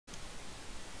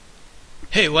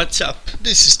Hey, what's up?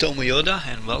 This is Tomoyoda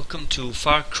and welcome to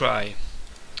Far Cry.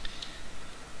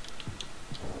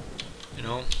 You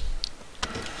know,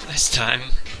 last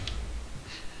time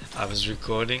I was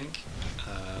recording,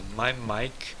 my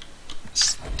mic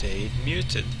stayed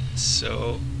muted,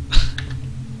 so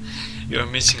you're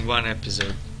missing one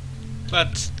episode.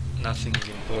 But nothing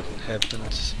important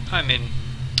happened. I mean,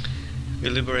 we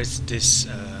liberated this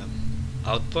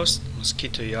outpost,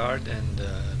 Mosquito Yard, and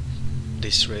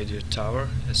this radio tower,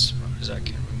 as far as I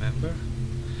can remember.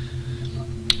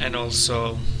 And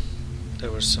also there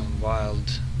were some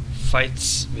wild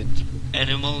fights with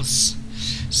animals.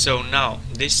 So now,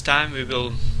 this time we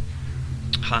will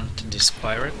hunt this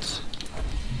pirate.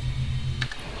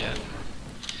 Yeah.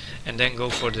 And then go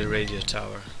for the radio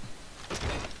tower.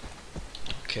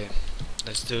 Okay,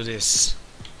 let's do this.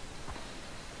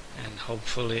 And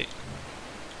hopefully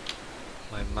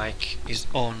my mic is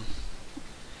on.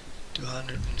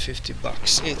 250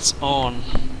 bucks. It's on.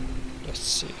 Let's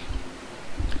see.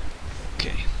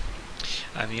 Okay,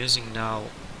 I'm using now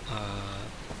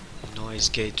noise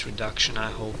gate reduction.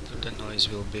 I hope the noise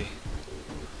will be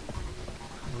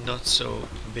not so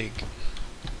big.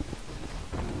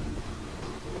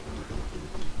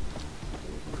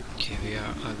 Okay, we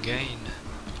are again.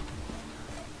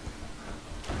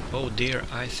 Oh dear,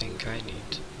 I think I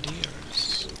need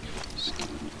deers.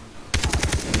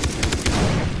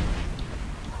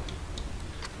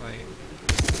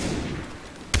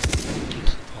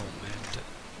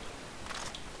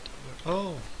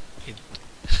 Oh, it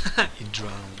it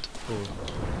drowned.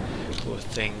 Poor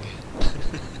thing.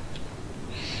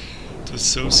 It was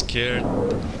so scared.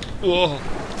 Whoa!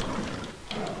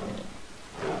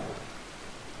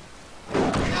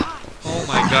 Oh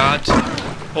my god!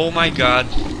 Oh my god!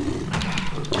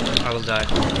 I will die.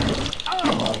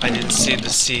 I didn't see the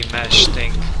sea mesh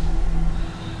thing.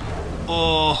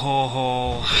 Oh ho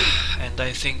ho! And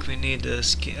I think we need a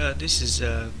this is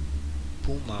a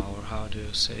puma, or how do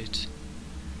you say it?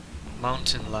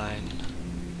 Mountain lion.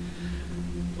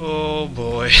 Oh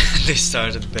boy, they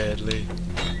started badly.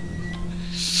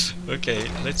 Okay,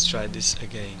 let's try this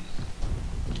again.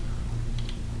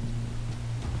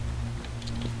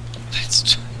 Let's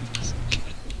try this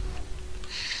again.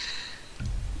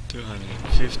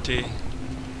 250.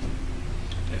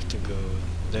 Have to go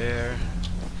there.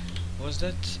 Was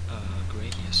that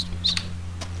green? Yes, it was.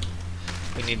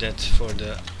 We need that for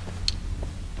the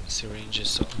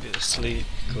syringes, obviously,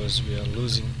 because we are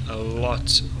losing a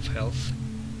lot of health.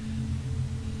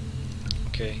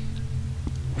 Okay,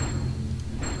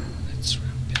 let's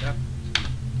ramp it up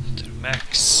to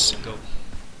max. Go.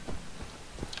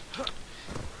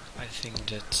 I think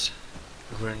that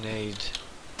grenade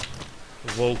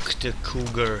woke the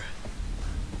cougar.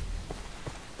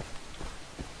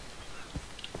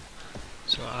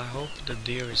 So I hope the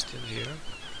deer is still here.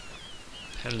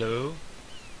 Hello?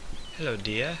 Hello,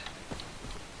 dear.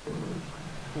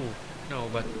 Ooh, no,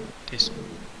 but this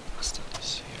bastard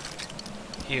is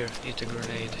here. Here, eat a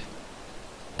grenade.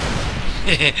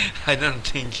 I don't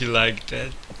think he liked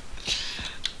that.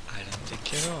 I don't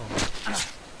think at all.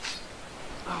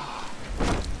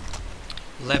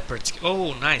 Leopard skin.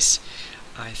 Oh, nice.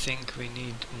 I think we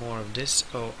need more of this.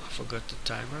 Oh, I forgot the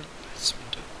timer. Let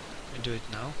me do it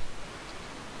now.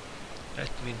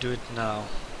 Let me do it now.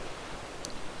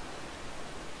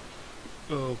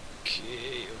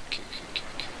 Okay.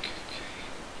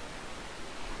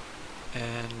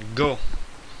 And go.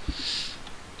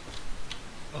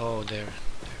 Oh, there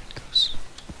it goes.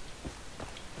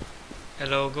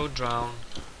 Hello, go drown.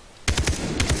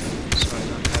 So I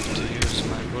don't have to use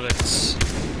my bullets,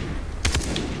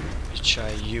 which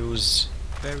I use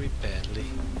very badly.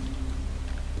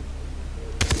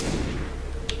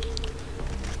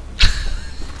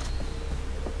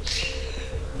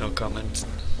 No comment.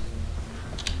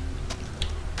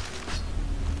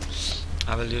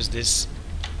 I will use this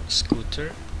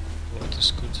scooter, water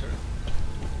scooter.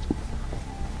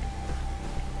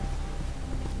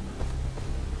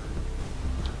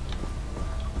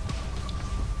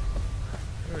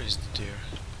 Where is the deer?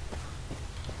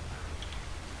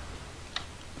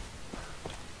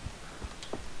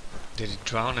 Did it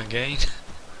drown again?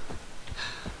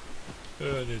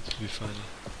 Oh, that would be funny.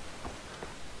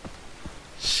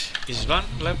 Is one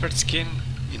leopard skin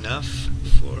enough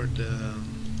for the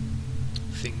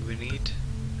thing we need?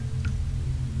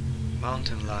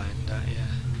 Mountain lion,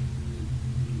 yeah.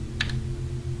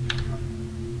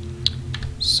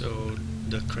 So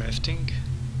the crafting?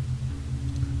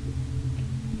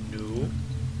 No.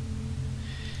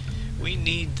 We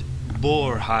need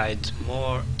boar hide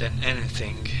more than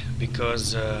anything,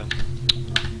 because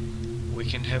we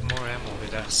can have more ammo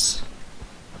with us.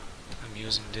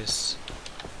 using this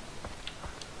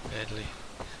badly.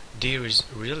 Deer is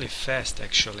really fast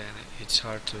actually, and it's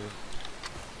hard to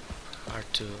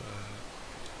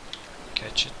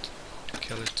catch it, to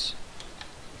kill it.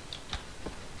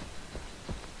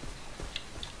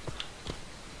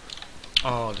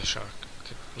 Oh, the shark!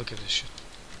 Look at this shit.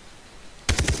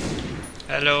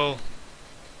 Hello.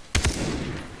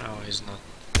 No, he's not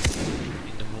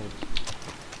in the mood.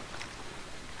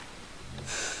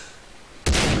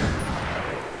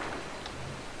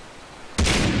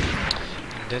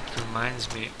 And that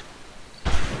reminds me.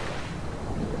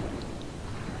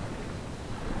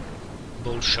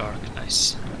 Bull shark,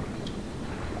 nice.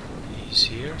 He's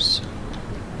here, so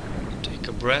take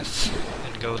a breath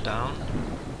and go down.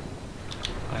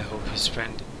 I hope his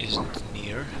friend isn't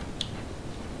near.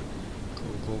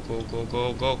 Go, go, go, go,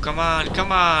 go, go, come on,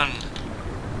 come on!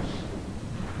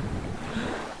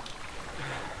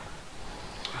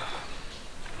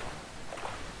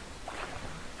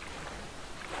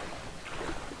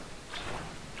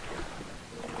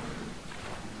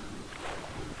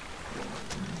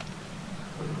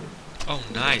 Oh,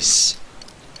 nice!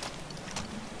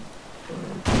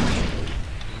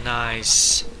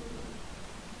 Nice!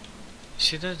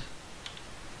 See that?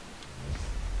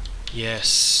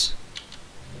 Yes!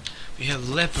 We have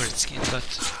leopard skin,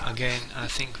 but again, I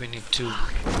think we need two.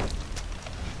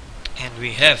 And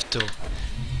we have to.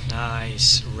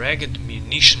 Nice! Ragged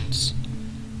munitions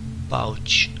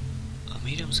pouch. A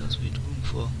medium size with room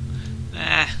for.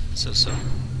 So.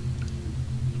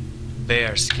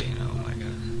 Bear skin, oh my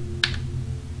god.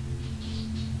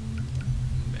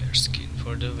 Bear skin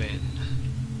for the win.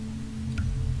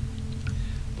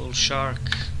 Bull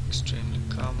shark, extremely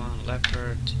common.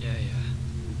 Leopard, yeah.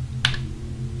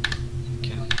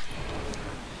 Okay.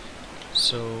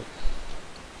 So,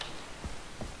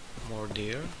 more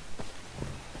deer.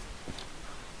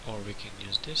 Or we can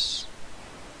use this.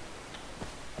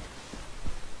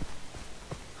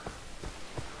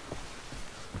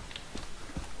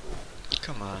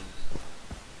 Come on.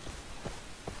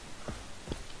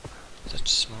 Such a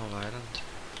small island.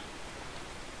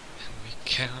 And we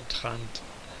cannot hunt.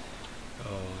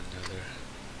 Oh, another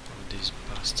of these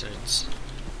bastards.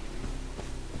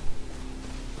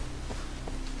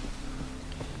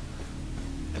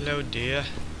 Hello, dear.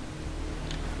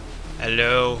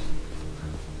 Hello.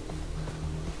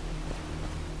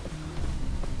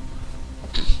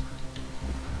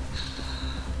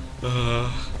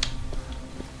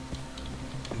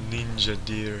 Ninja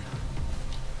deer.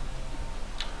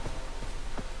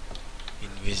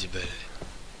 Invisible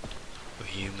for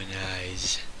human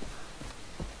eyes.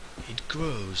 It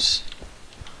grows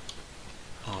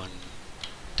on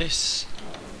this.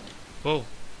 Whoa.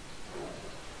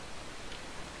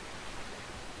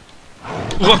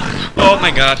 Whoa. Oh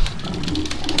my god.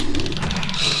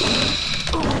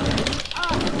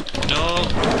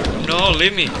 No,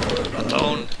 leave me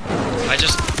alone.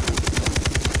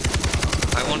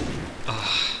 I want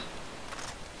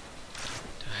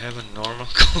to have a normal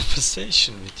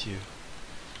conversation with you.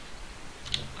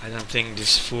 I don't think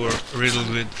this fur riddled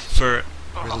with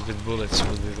bullets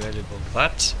will be valuable,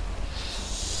 but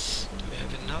do we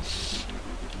have enough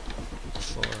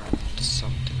for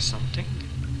something?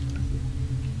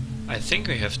 I think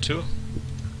we have two.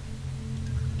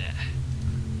 Nah.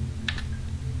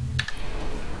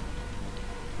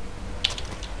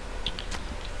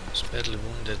 Was badly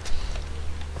wounded.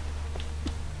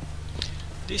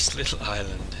 This little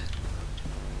island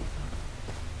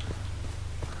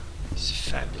is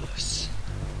fabulous.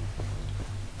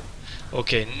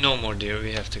 Okay, no more deer,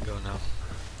 we have to go now.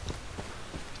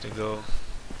 We have to go.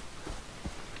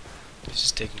 This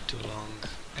is taking too long.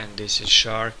 And this is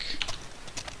shark.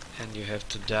 And you have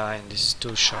to die, and this is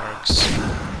two sharks.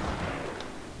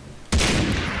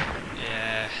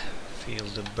 Yeah, feel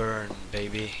the burn,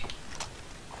 baby.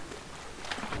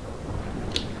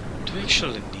 Do we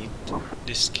actually need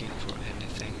this skin for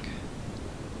anything?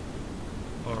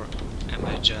 Or am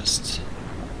I just...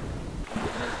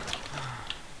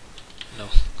 No.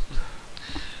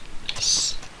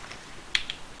 Nice.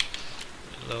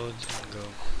 Reload and go.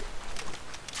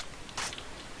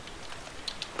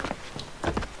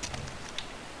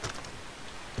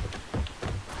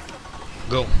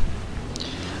 Go.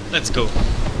 Let's go.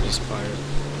 This pirate.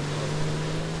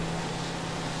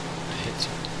 I hit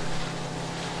something.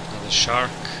 Another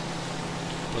shark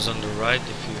was on the right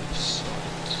if you saw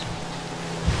it.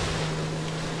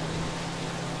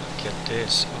 Look at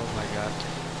this. Oh my god.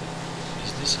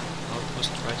 Is this an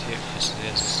outpost right here? Yes it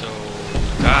is. So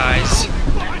guys.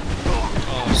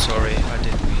 Oh sorry, I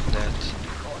didn't mean that.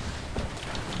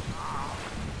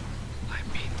 I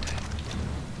mean that.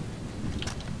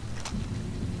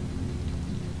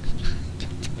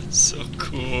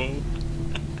 cool.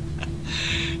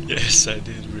 Yes, I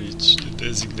did reach the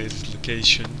designated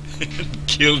location and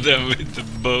kill them with the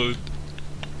boat.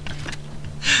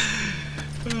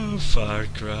 Oh, Far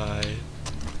Cry.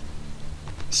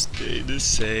 Stay the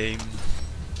same.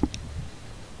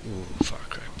 Ooh, Far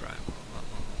Cry Primal.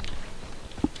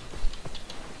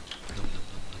 No, no, no, no.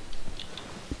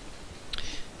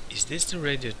 Is this the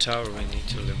radio tower we need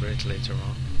to liberate later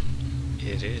on?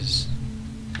 It is.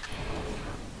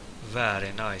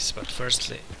 Very nice, but first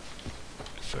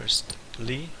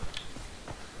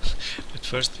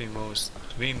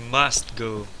we must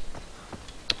go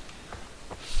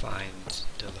find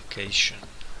the location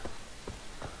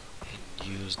and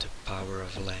use the power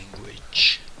of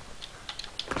language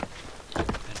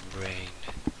and brain.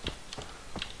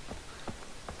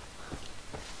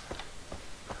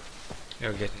 We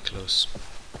are getting close.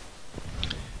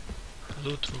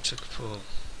 Loot rucksack full.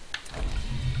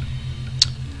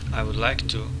 I would like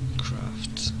to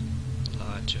craft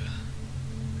larger.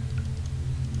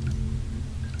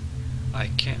 I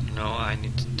can't. No, I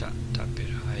need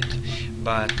tapir hide.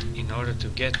 But in order to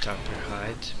get tapir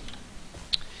hide,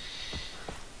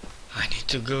 I need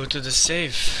to go to the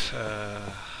safe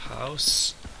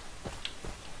house.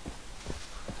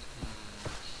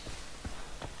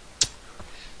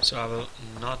 So I will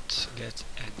not get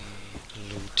any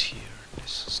loot here.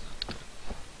 This is not good.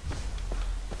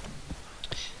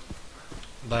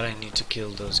 But I need to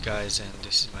kill those guys, and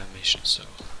this is my mission. So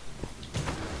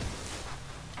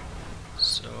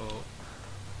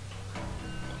oh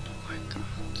my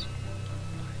god,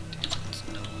 I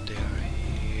didn't know they are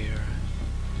here.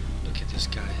 Look at this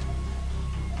guy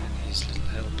and his little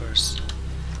helpers.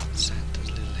 Santa's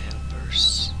little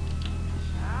helpers.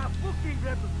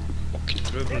 Fucking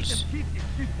rebels.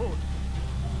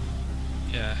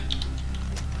 Yeah.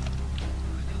 I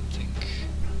don't think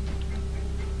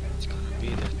it's gonna be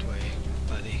that way,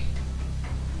 buddy.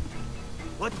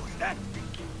 What was that?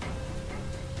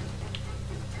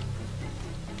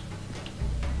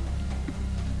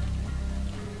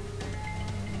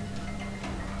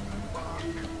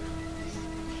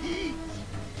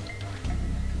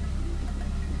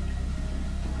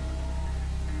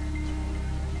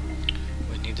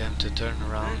 We need them to turn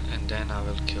around and then I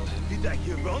will kill him. Did I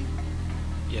hear wrong?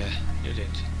 Yeah, you did.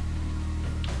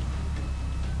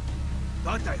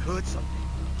 Thought I heard something.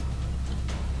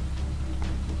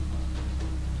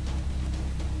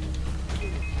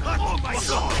 Oh my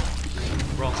god!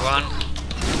 Wrong one.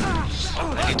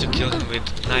 I need to kill him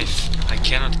with knife. I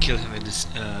cannot kill him with this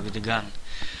with the gun.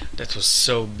 That was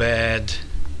so bad.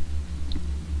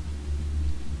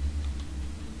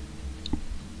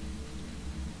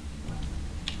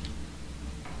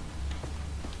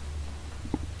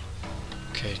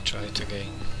 Okay, try it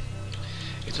again.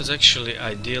 It was actually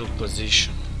ideal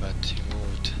position, but he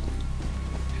moved.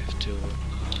 You have to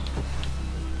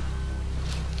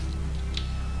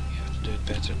do it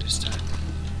better this time.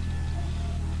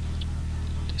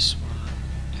 This one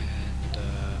and a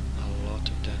lot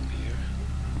of them here.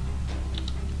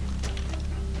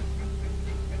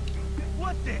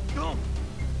 What the hell?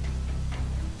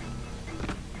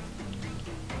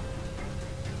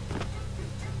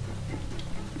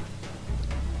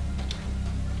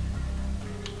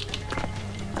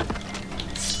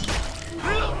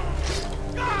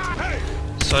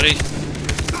 Sorry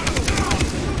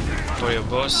for your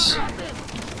boss. That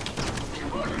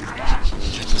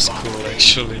was cool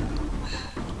actually.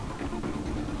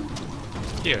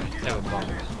 Here, have a bomb.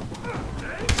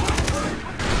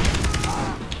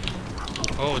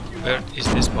 Oh, where is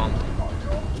this bomb?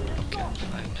 Okay,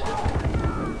 fine.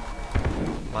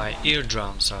 My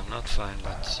eardrums are not fine,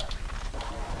 but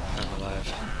I'm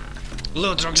alive.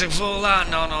 Loot rucksack full! Ah,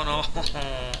 no, no, no!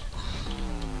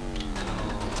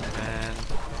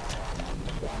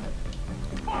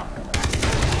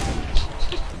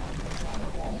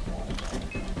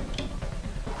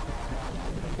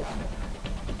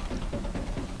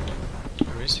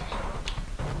 Where is he?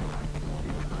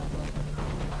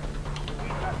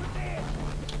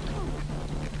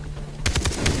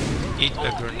 Eat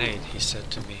a grenade, he said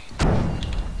to me.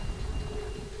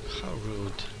 How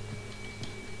rude.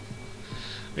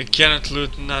 We cannot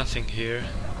loot nothing here.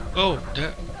 Oh,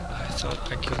 there. I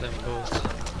thought I killed them both.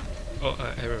 Oh,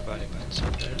 everybody, but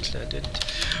apparently I didn't.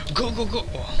 Go, go, go!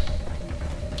 Oh.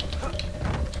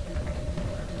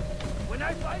 When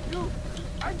I find you,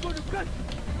 I'm going to cut you.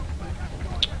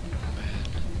 Man,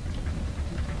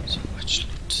 so much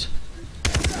loot.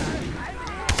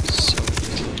 So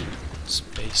little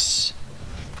space.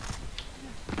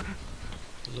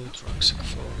 Loot rucksack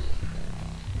full.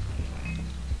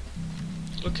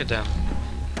 Look at them.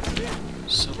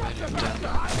 So many of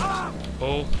them.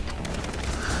 Oh.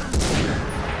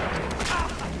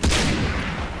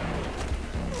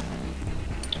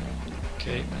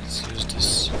 Okay, let's use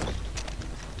this.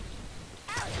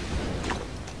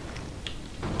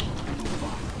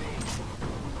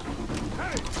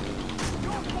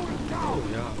 Oh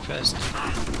yeah, fast.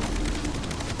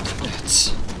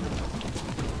 Let's.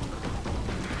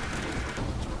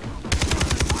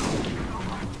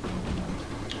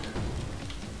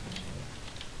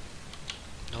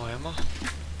 No ammo?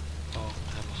 Oh,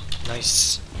 ammo.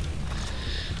 Nice.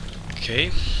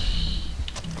 Okay.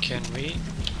 Can we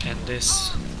end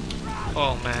this?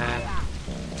 Oh man.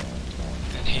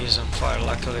 And he's on fire,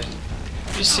 luckily.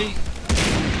 You see?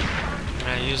 When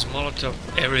I use Molotov,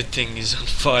 everything is on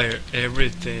fire.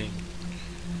 Everything.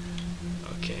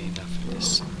 Okay, enough of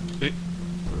this.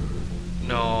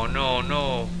 No, no,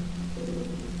 no.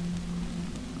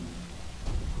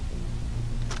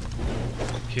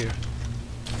 Here.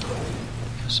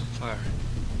 Have some fire.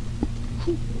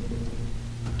 Whew.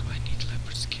 Do I need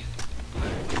leopard skin?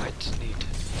 I might need it.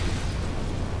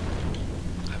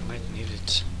 I might need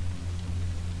it.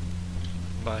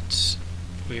 But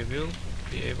we will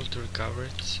be able to recover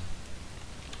it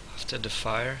after the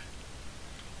fire.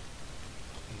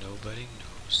 Nobody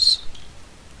knows.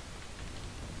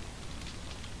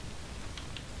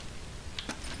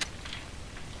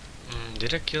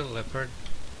 Did I kill leopard?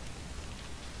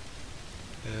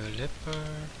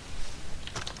 Leopard.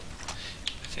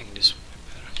 I think this would be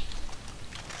better.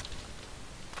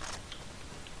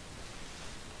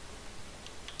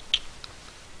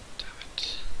 Damn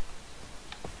it.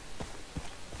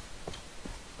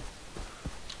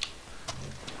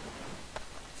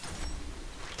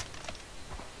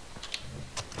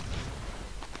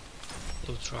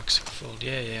 Loot rocks full.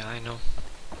 Yeah, I know.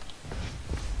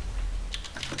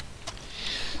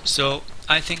 So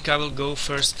I think I will go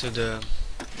first to the.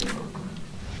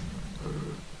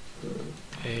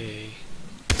 Hey.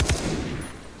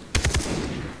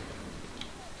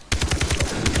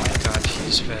 Oh my god,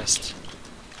 he's fast.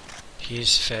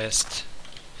 He's fast.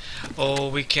 Oh,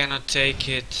 we cannot take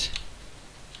it.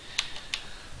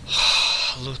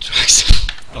 Loot racks.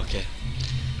 Okay.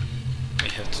 We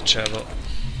have to travel.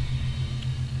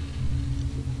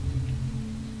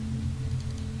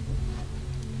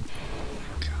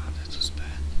 God, that was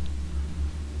bad.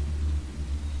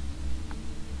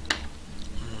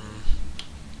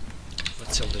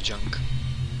 Let's sell the junk.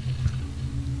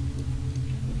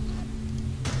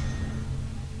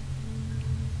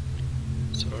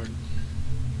 Sword.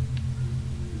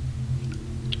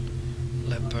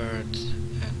 Leopard.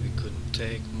 And we couldn't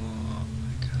take more. Oh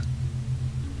my god.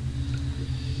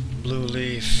 Blue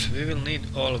leaf. We will need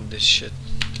all of this shit.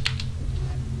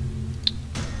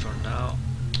 For now.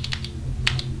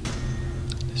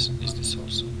 Is this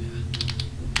also? Yeah.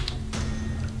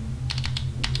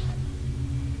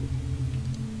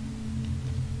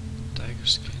 Tiger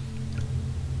skin.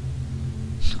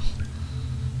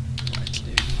 White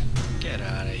leaf. Get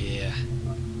out of here.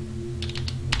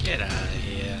 Get out of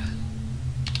here.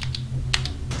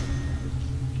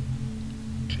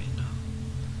 Okay, now.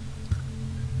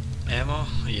 Ammo?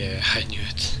 Yeah, I knew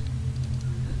it.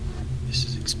 This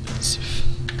is expensive.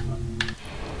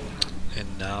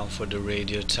 And now for the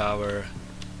radio tower.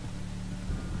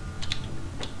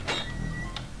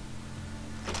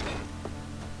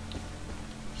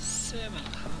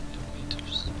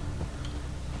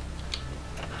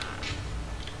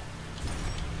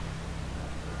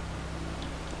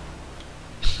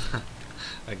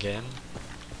 Again,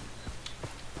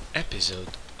 episode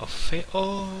of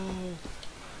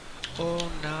oh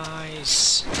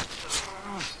nice.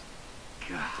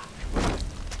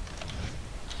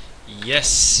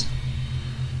 Yes,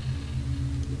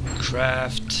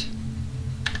 craft.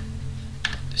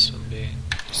 This will be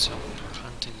some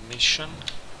hunting mission.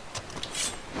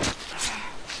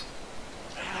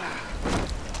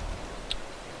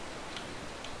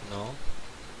 No,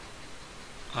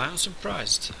 I'm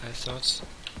surprised. I thought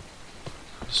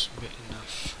this would be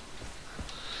enough.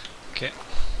 Okay,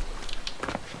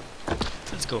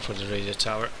 let's go for the radio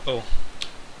tower. Oh,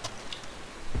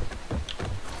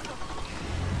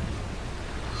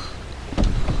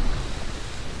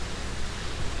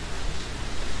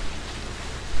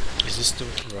 is this the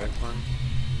right one?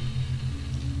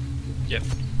 Yep.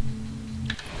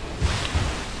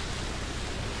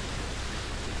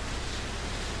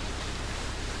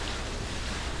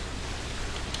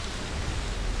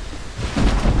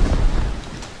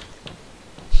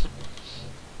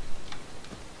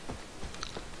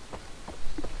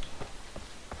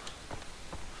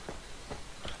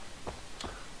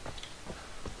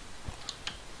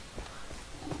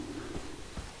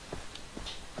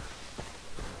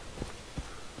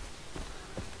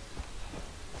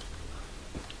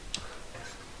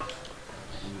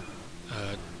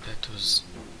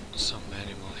 some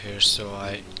animal here, so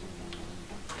I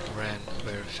ran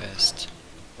very fast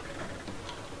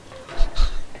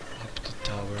up the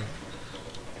tower.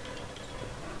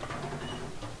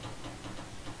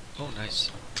 Oh, nice.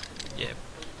 Yeah,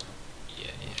 I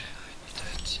need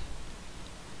that.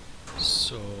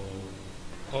 So,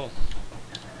 oh,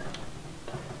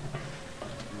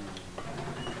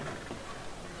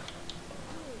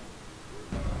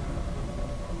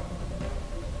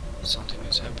 something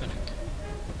is happening.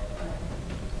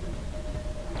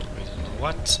 We don't know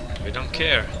what. We don't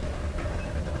care.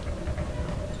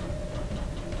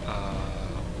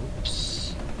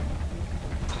 Oops.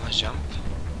 Jump.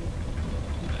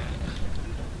 Oh, man.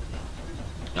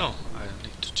 No, I don't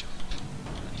need to jump.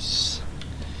 Nice.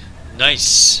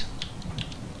 Nice.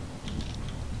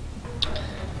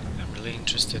 I'm really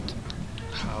interested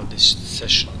how this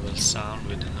session will sound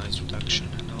with the noise reduction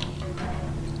and all.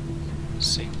 Let's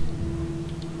see.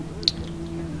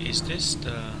 Is this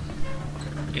the...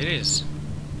 It is.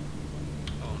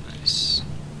 Oh, nice.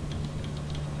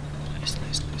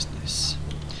 Nice.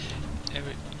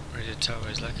 Every radio tower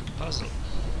is like a puzzle.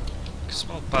 A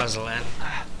small puzzle, and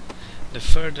the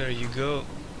further you go,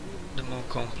 the more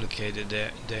complicated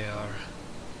they are.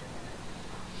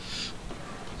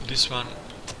 This one,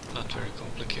 not very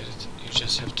complicated. You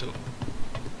just have to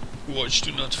watch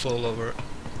to not fall over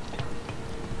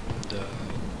the,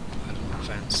 I don't know,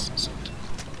 fence or something.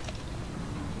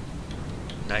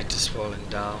 Night is falling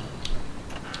down.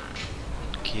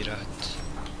 Kyrat.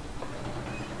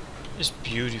 This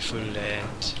beautiful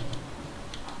land.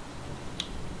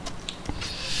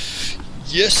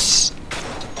 Yes!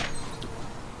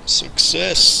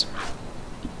 Success!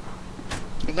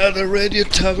 Another radio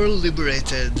tower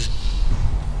liberated.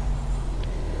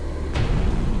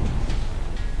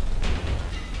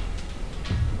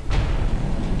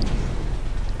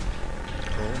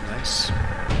 Oh, nice.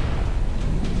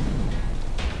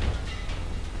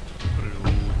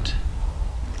 Loot.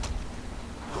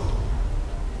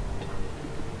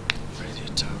 Radio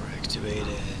tower activated.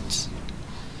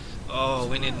 Oh,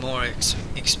 we need more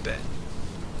XP.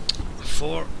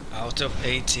 4 out of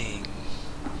 18.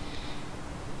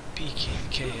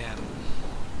 PKM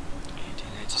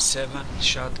 1887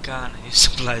 shotgun and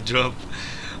supply drop.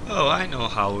 Oh, I know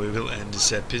how we will end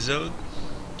this episode.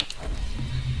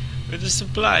 With a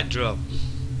supply drop.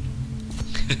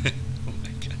 Oh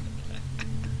my god.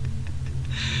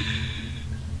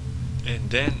 And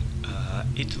then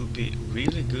it will be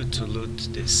really good to loot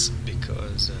this,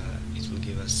 because it will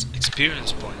give us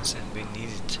experience points, and we need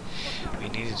it. We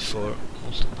need it for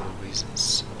multiple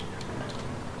reasons,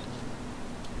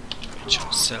 which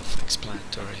are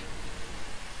self-explanatory.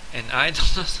 And I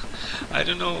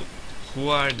don't know who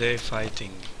are they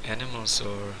fighting, animals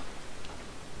or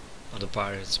the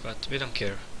pirates, but we don't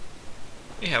care.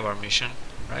 We have our mission,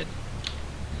 right?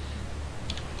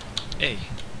 Hey,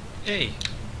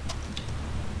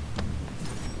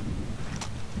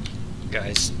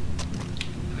 guys,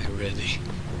 I'm ready.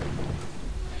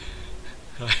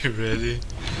 I'm ready.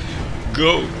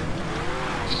 Go!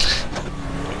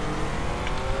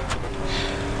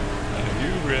 Are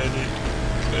you ready?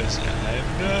 Because I'm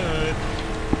not.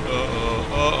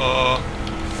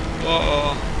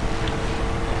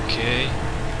 Okay.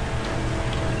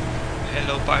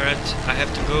 Hello, pirate. I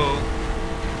have to go.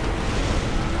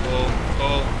 Oh,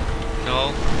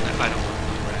 no. I don't want to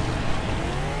run.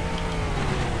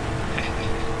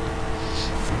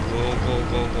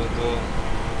 Go.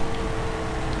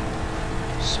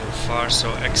 So far, so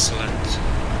excellent.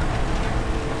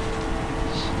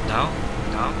 Now,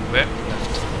 where?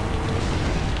 Left.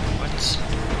 What?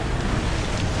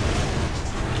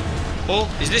 Oh,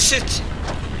 is this it?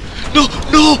 No!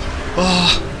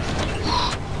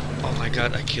 Oh my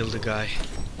god, I killed the guy.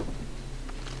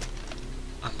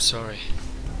 I'm sorry.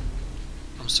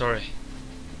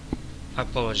 I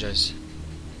apologize.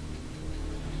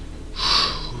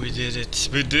 We did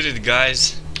it,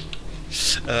 guys.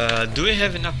 Do we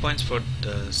have enough points for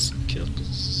the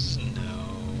skills?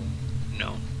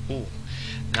 No. Ooh.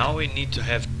 Now we need to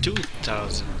have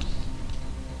 2,000.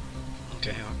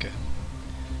 Okay.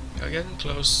 We are getting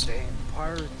close. Damn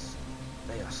pirates.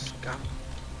 They are scum.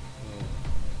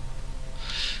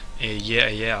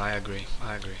 Yeah, I agree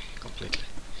completely.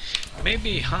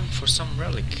 Maybe hunt for some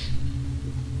relic.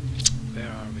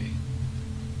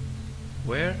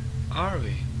 Where are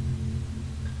we?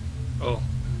 Oh.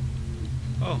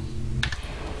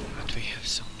 But we have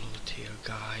some loot here,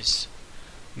 guys.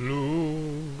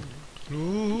 Loot.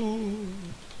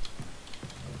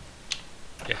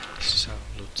 Yeah, this is how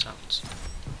loot sounds.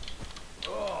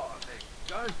 Oh, there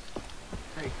you go.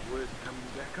 Take words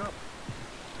coming back up.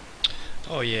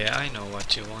 Oh yeah, I know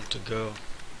what you want to go.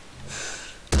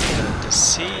 The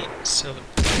sea, so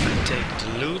I take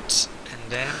the loot and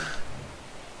then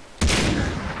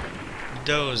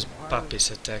those puppies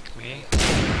attack me.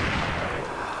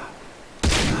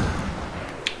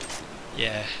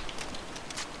 Yeah,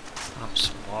 I'm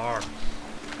smart,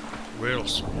 real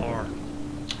smart.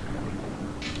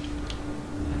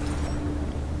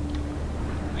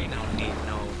 We don't need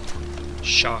no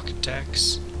shock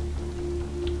attacks.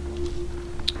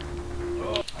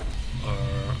 Or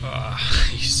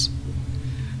he's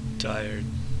tired.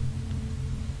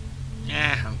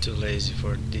 Yeah, I'm too lazy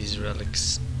for these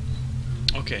relics.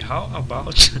 Okay, how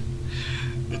about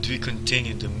that we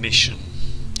continue the mission?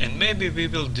 And maybe we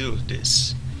will do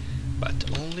this,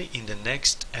 but only in the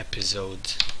next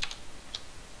episode.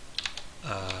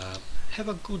 Have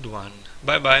a good one.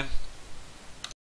 Bye bye.